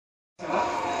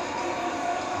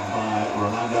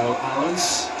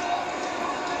Aarons.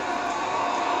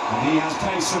 And he has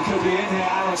pace and could be in here.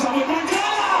 Aarons with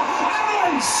Mangala!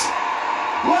 Aarons!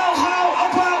 Well, how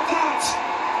about that?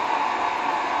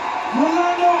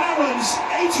 Rolando Aarons,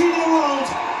 18-year-old,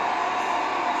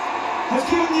 has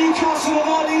given Newcastle an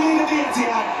early lead at the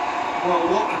Etihad. Well,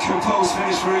 what a composed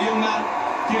finish for a young man.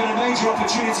 Given a major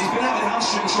opportunity, he's been out with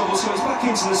hamstring trouble, so he's back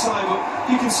into the side. But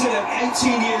you consider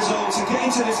 18 years old to get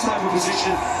into this type of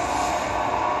position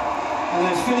and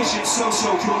then finish it so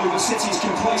coolly. But City's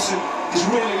complacent is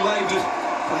really laboured.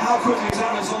 But how quickly is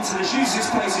Aarons onto the shoes? His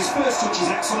pace, his first touch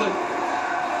is excellent,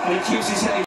 and he keeps his head.